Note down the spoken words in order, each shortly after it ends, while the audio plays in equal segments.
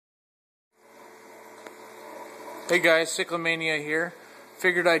Hey guys, Cyclomania here.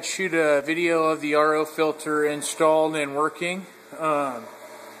 Figured I'd shoot a video of the RO filter installed and working. I'm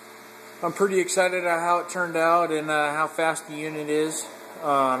pretty excited at how it turned out and how fast the unit is.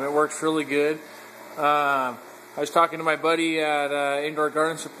 It works really good. I was talking to my buddy at Indoor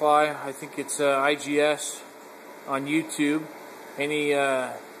Garden Supply, I think it's IGS on YouTube, and he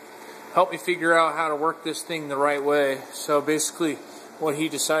helped me figure out how to work this thing the right way. So basically what he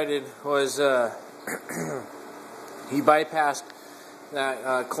decided was he bypassed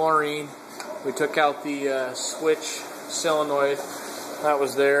that chlorine. We took out the switch solenoid that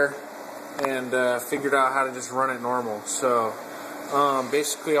was there and figured out how to just run it normal. So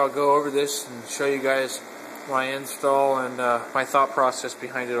basically I'll go over this and show you guys my install and my thought process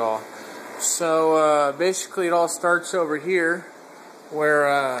behind it all. So basically it all starts over here where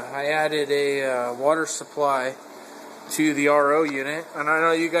I added a water supply to the RO unit, and I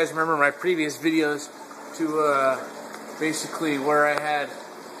know you guys remember my previous videos to basically where I had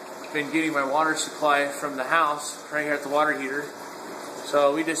been getting my water supply from the house, right here at the water heater.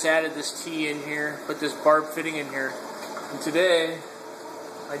 So we just added this T in here, put this barb fitting in here, and today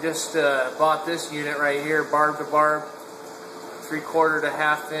I just bought this unit right here, barb to barb, 3/4 to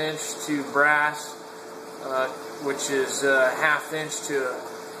 1/2 inch to brass, which is 1/2 inch to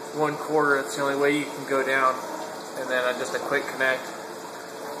 1/4. That's the only way you can go down. And then just a quick connect,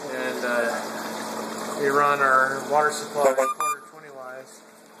 and we run our water supply 1/4 20-wise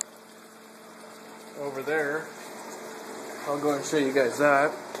over there. I'll go and show you guys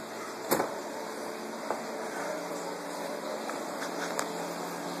that.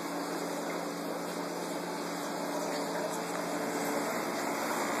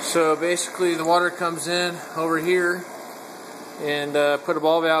 So basically the water comes in over here, and put a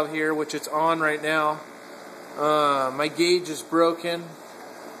ball valve here, which it's on right now. My gauge is broken.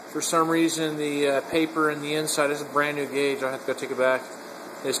 For some reason the paper in the inside, this is a brand new gauge, I'll have to go take it back,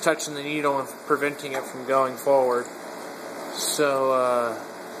 is touching the needle and preventing it from going forward. So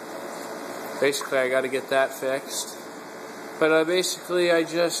basically I got to get that fixed. But basically I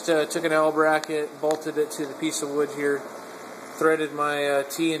just took an L bracket, bolted it to the piece of wood here, threaded my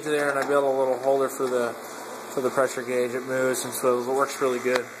T into there, and I built a little holder for the pressure gauge. It moves, and so it works really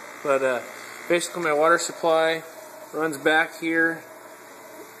good. But basically my water supply runs back here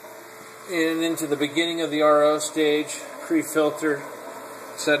and into the beginning of the RO stage, pre-filter,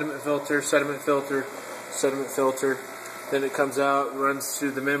 sediment filter, sediment filter, sediment filter. Then it comes out, runs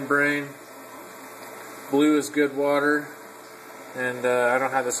through the membrane. Blue is good water, and I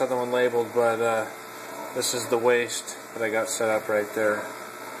don't have this other one labeled, but this is the waste that I got set up right there.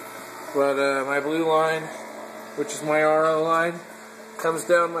 But my blue line, which is my RO line, comes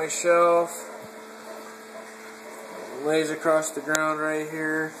down my shelf, lays across the ground right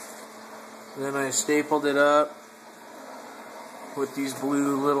here. Then I stapled it up with these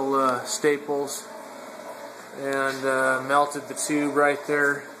blue little staples, and melted the tube right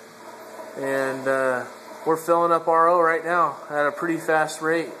there. And we're filling up RO right now at a pretty fast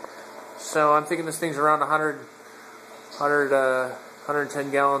rate. So I'm thinking this thing's around 110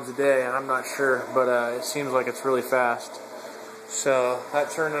 gallons a day, and I'm not sure, but it seems like it's really fast. So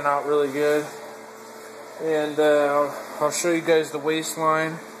that turned out really good. And I'll show you guys the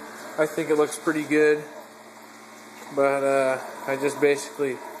waistline. I think it looks pretty good, but I just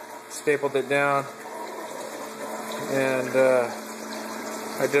basically stapled it down, and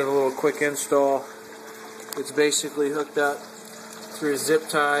I did a little quick install. It's basically hooked up through a zip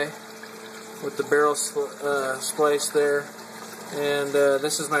tie with the barrel splice there, and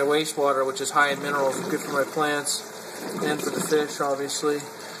this is my wastewater, which is high in minerals, good for my plants and for the fish, obviously.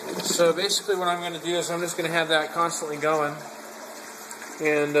 So basically what I'm going to do is I'm just going to have that constantly going,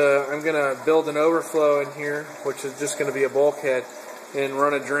 and I'm going to build an overflow in here, which is just going to be a bulkhead, and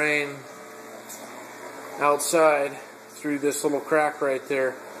run a drain outside through this little crack right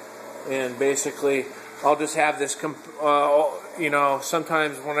there. And basically I'll just have this, you know,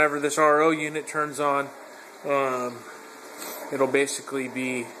 sometimes whenever this RO unit turns on, it'll basically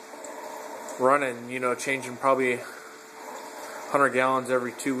be running, you know, changing probably 100 gallons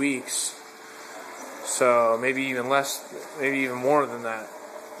every 2 weeks. So maybe even less, maybe even more than that.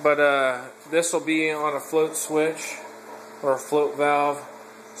 But this will be on a float switch or a float valve.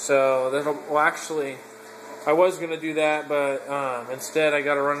 So that'll, well, actually I was going to do that, but instead I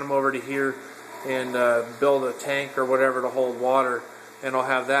got to run them over to here and build a tank or whatever to hold water, and I'll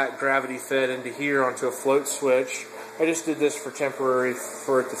have that gravity fed into here onto a float switch. I just did this for temporary,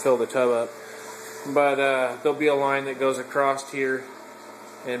 for it to fill the tub up. But there'll be a line that goes across here,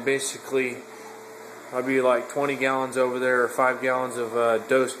 and basically I'll be like 20 gallons over there, or 5 gallons of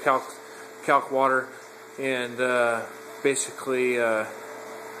dosed calc water, and basically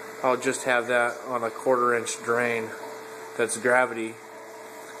I'll just have that on a 1/4-inch drain that's gravity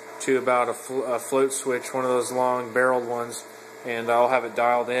to about a float switch, one of those long barreled ones, and I'll have it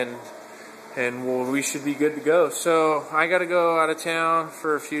dialed in, and we should be good to go. So I got to go out of town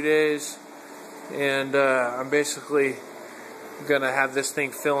for a few days, and I'm basically gonna have this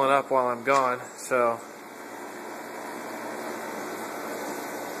thing filling up while I'm gone. So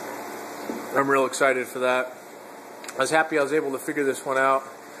I'm real excited for that. I was happy I was able to figure this one out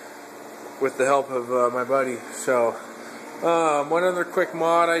with the help of my buddy. So one other quick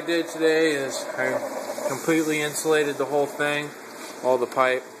mod I did today is I completely insulated the whole thing, all the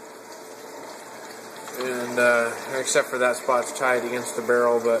pipe, and except for that spot's tied against the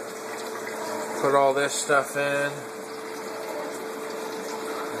barrel, but put all this stuff in,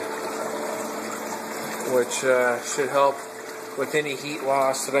 which should help with any heat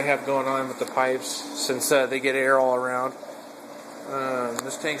loss that I have going on with the pipes, since they get air all around.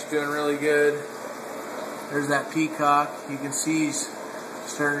 This tank's doing really good. There's that peacock. You can see he's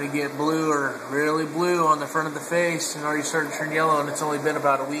starting to get blue, or really blue, on the front of the face, and already starting to turn yellow, and it's only been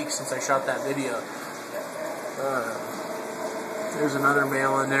about a week since I shot that video. There's another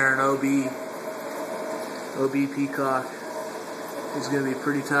male in there, an OB peacock. He's going to be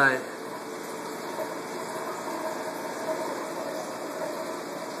pretty tight.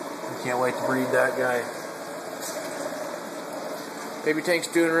 I can't wait to breed that guy. Baby tank's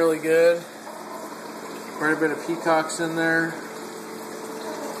doing really good. Quite a bit of peacocks in there.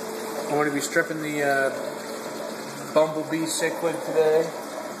 I'm going to be stripping the bumblebee cichlid today.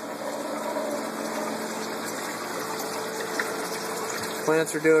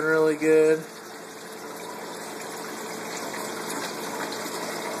 Plants are doing really good.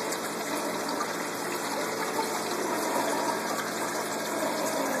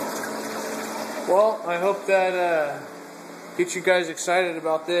 Well, I hope that gets you guys excited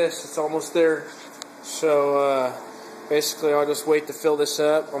about this. It's almost there. So basically I'll just wait to fill this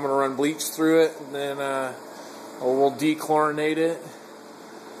up. I'm going to run bleach through it, and then we'll dechlorinate it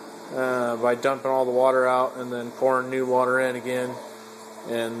by dumping all the water out and then pouring new water in again,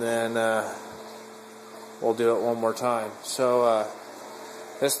 and then we'll do it one more time. So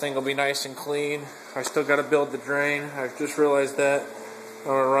this thing will be nice and clean. I still got to build the drain. I've just realized that. I'm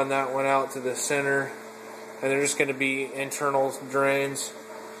going to run that one out to the center, and they're just going to be internal drains,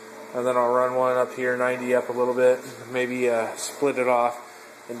 and then I'll run one up here 90 up a little bit, maybe split it off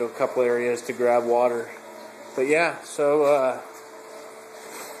into a couple areas to grab water. But yeah, so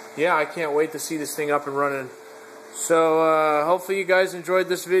yeah, I can't wait to see this thing up and running. So hopefully you guys enjoyed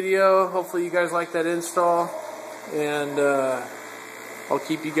this video. Hopefully you guys like that install, and I'll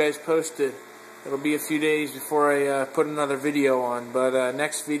keep you guys posted. It'll be a few days before I put another video on, but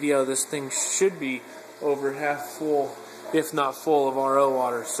next video this thing should be over half full, if not full, of RO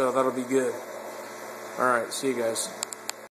water, so that'll be good. Alright, see you guys.